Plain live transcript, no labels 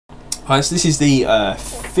Hi, so this is the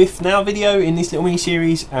fifth now video in this little mini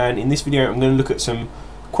series, and in this video I'm going to look at some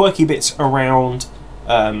quirky bits around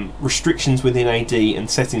restrictions within AD and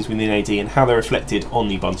settings within AD and how they're reflected on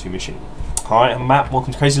the Ubuntu machine. Hi, I'm Matt,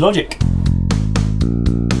 welcome to Crazy Logic.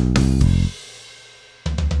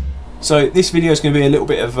 So this video is going to be a little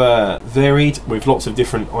bit of varied with lots of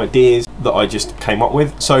different ideas that I just came up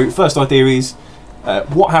with. So first idea is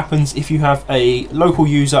what happens if you have a local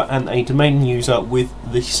user and a domain user with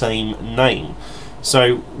the same name.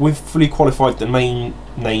 So with fully qualified domain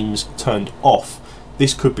names turned off,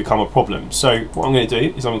 this could become a problem. So what I'm going to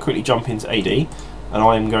do is I'm going to quickly jump into AD and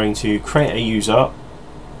I'm going to create a user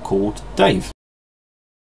called Dave.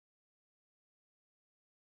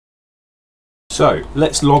 So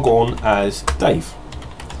let's log on as Dave,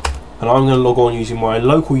 and I'm going to log on using my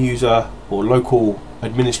local user or local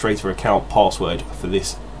administrator account password for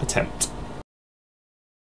this attempt.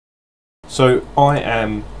 So I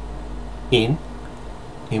am in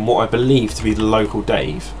what I believe to be the local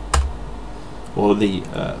Dave, or the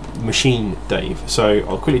machine Dave. So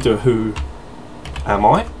I'll quickly do a who am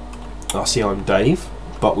I. I see I'm Dave,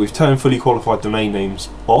 but we've turned fully qualified domain names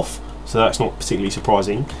off, so that's not particularly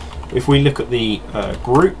surprising. If we look at the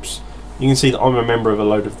groups, you can see that I'm a member of a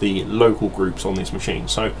load of the local groups on this machine.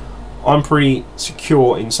 So I'm pretty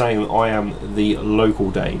secure in saying that I am the local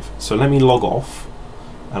Dave. So let me log off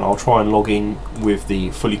and I'll try and log in with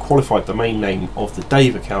the fully qualified domain name of the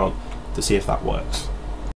Dave account to see if that works.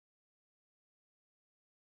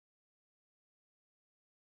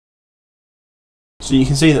 So you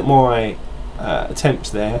can see that my attempts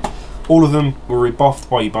there, all of them were rebuffed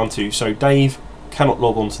by Ubuntu, so Dave cannot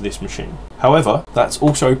log on to this machine. However, that's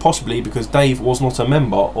also possibly because Dave was not a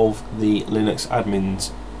member of the Linux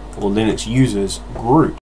admins or Linux users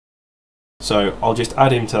group. So I'll just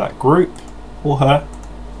add him to that group, or her,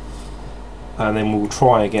 and then we'll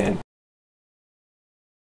try again.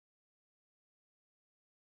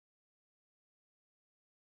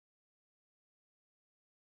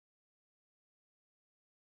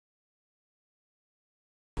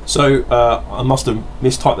 So I must have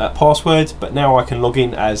mistyped that password, but now I can log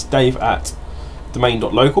in as Dave at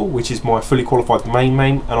domain.local, which is my fully qualified domain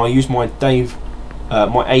name, and I use my Dave,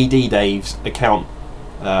 my AD Dave's account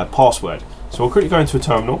password. So I'll quickly go into a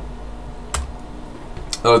terminal.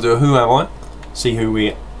 I'll do a who am I, see who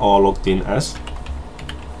we are logged in as.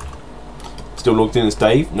 Still logged in as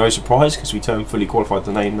Dave, no surprise because we turned fully qualified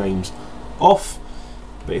domain names off.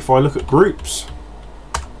 But if I look at groups,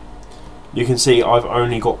 you can see I've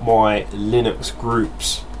only got my Linux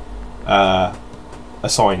groups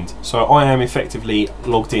assigned. So I am effectively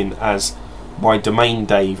logged in as my domain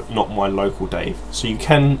Dave, not my local Dave. So you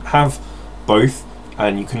can have both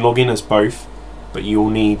and you can log in as both, but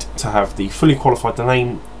you'll need to have the fully qualified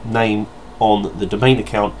domain name on the domain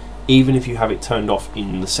account, even if you have it turned off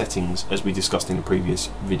in the settings as we discussed in the previous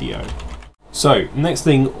video. So next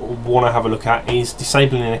thing I want to have a look at is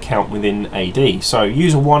disabling an account within AD. So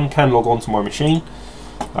user 1 can log on to my machine,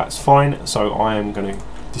 that's fine. So I am going to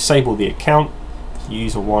disable the account.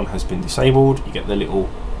 User 1 has been disabled. You get the little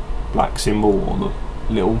black symbol or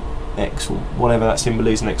the little X or whatever that symbol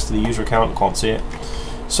is next to the user account. I can't see it.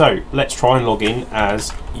 So let's try and log in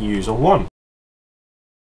as user 1.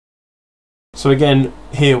 So again,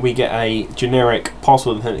 here we get a generic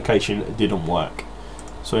password authentication that didn't work.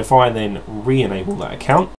 So if I then re-enable that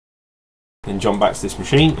account and jump back to this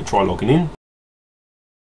machine and try logging in,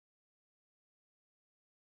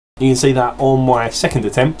 you can see that on my second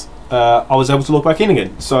attempt I was able to log back in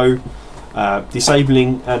again. So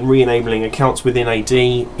disabling and re-enabling accounts within AD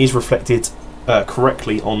is reflected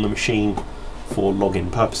correctly on the machine for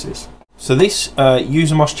login purposes. So this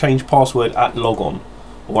user must change password at logon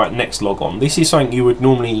or at next logon. This is something you would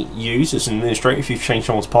normally use as an administrator. If you change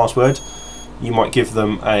someone's password, you might give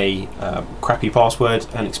them a crappy password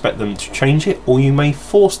and expect them to change it, or you may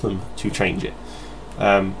force them to change it.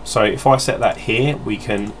 So if I set that here, we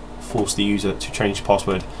can force the user to change the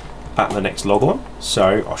password at the next logon.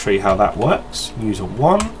 So I'll show you how that works. User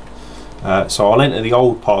 1. So I'll enter the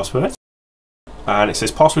old password, and it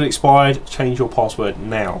says password expired, change your password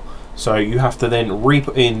now. So you have to then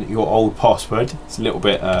re-put in your old password. It's a little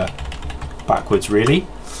bit backwards really,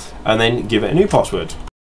 and then give it a new password.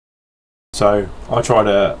 So I tried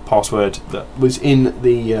a password that was in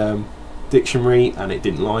the dictionary and it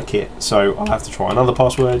didn't like it, so I'll have to try another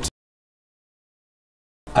password,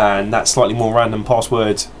 and that slightly more random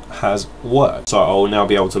password has worked. So I'll now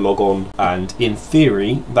be able to log on, and in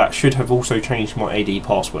theory that should have also changed my AD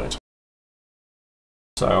password.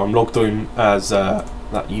 So I'm logged in as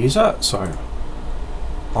that user, so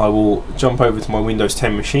I will jump over to my Windows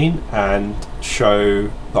 10 machine and show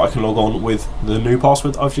that I can log on with the new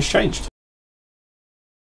password I've just changed.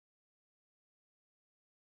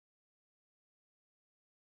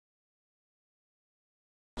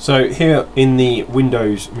 So here in the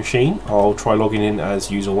Windows machine, I'll try logging in as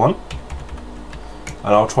user 1,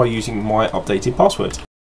 and I'll try using my updated password.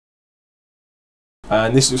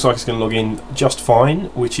 And this looks like it's going to log in just fine,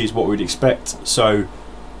 which is what we'd expect. So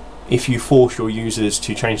if you force your users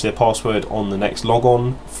to change their password on the next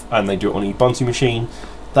logon and they do it on a Ubuntu machine,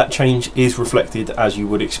 that change is reflected as you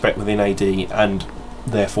would expect within AD and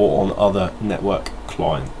therefore on other network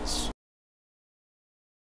clients.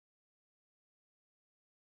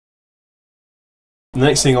 The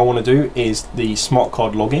next thing I want to do is the smart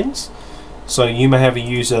card logins. So you may have a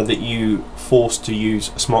user that you force to use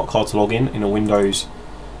a smart card to log in a Windows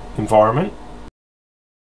environment.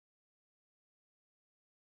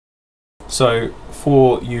 So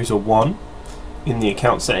for user 1 in the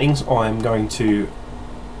account settings, I'm going to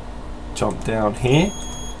jump down here,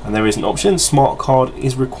 and there is an option, smart card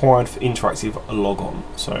is required for interactive logon.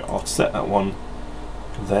 So I'll set that one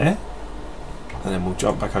there, and then we'll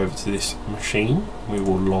jump back over to this machine. We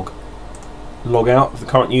will log out of the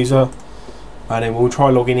current user, and then we'll try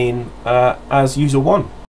logging in as user 1.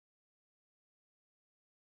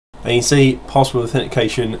 And you see password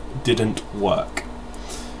authentication didn't work.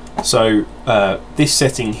 So this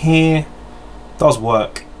setting here does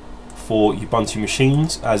work for Ubuntu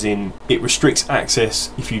machines, as in it restricts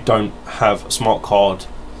access if you don't have a smart card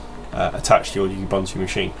attached to your Ubuntu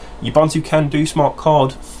machine. Ubuntu can do smart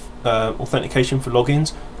card authentication for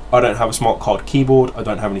logins. I don't have a smart card keyboard, I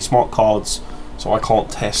don't have any smart cards, so I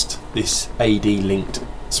can't test this AD linked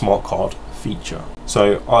smart card feature.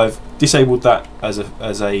 So I've disabled that as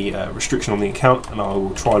a restriction on the account, and I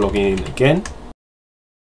will try logging in again.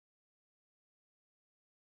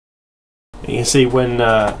 And you can see when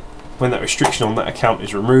that restriction on that account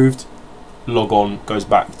is removed, logon goes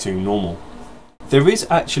back to normal. There is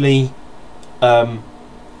actually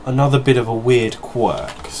another bit of a weird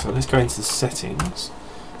quirk. So let's go into the settings.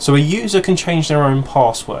 So a user can change their own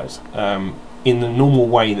password in the normal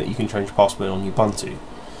way that you can change password on Ubuntu.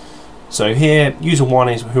 So here, user 1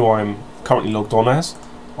 is who I'm currently logged on as.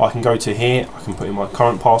 I can go to here, I can put in my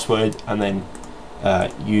current password, and then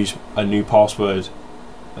use a new password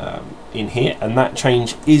in here, and that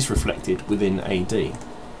change is reflected within AD.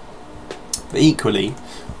 But equally,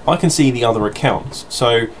 I can see the other accounts.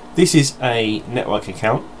 So this is a network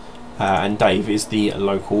account, and Dave is the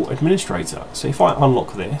local administrator. So if I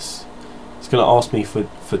unlock this, it's going to ask me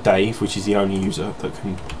for Dave, which is the only user that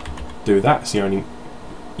can do that. It's the only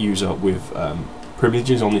user with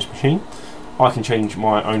privileges on this machine. I can change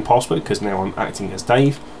my own password because now I'm acting as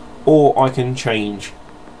Dave, or I can change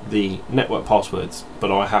the network passwords,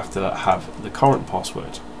 but I have to have the current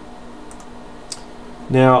password.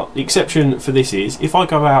 Now the exception for this is if I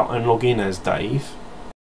go out and log in as Dave.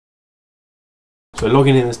 So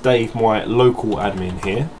logging in as Dave, my local admin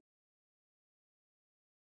here.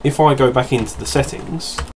 If I go back into the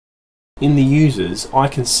settings, in the users I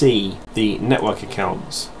can see the network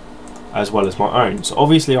accounts as well as my own. So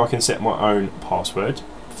obviously I can set my own password,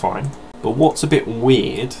 fine. But what's a bit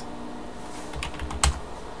weird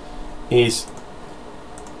is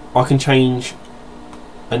I can change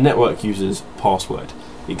a network user's password,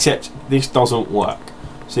 except this doesn't work.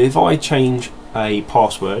 So if I change a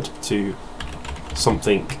password to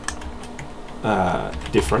something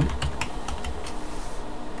different,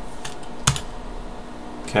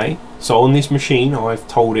 okay, so on this machine I've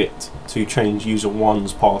told it to change user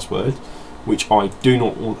 1's password, which I do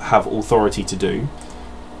not have authority to do.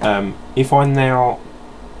 If I now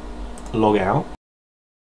log out,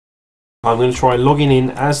 I'm going to try logging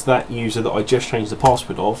in as that user that I just changed the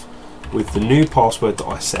password of with the new password that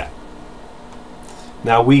I set.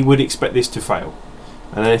 Now we would expect this to fail,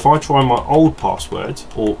 and then if I try my old password,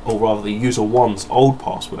 or rather the user 1's old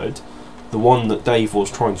password, the one that Dave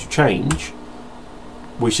was trying to change,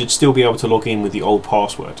 we should still be able to log in with the old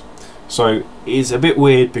password. So it's a bit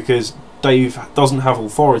weird because Dave doesn't have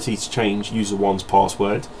authority to change user 1's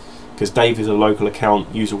password, because Dave is a local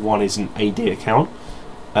account, user 1 is an AD account.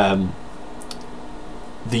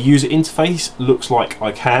 The user interface looks like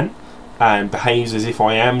I can and behaves as if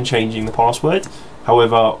I am changing the password.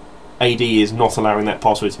 However, AD is not allowing that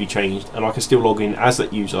password to be changed, and I can still log in as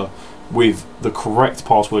that user with the correct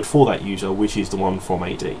password for that user, which is the one from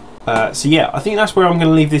AD. So yeah, I think that's where I'm going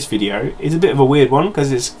to leave this video. It's a bit of a weird one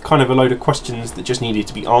because it's kind of a load of questions that just needed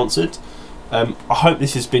to be answered. I hope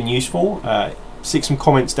this has been useful. Stick some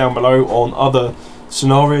comments down below on other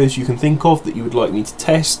scenarios you can think of that you would like me to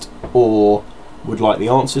test, or would like the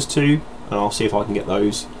answers to, and I'll see if I can get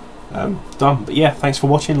those done. But yeah, thanks for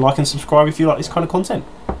watching. Like and subscribe if you like this kind of content.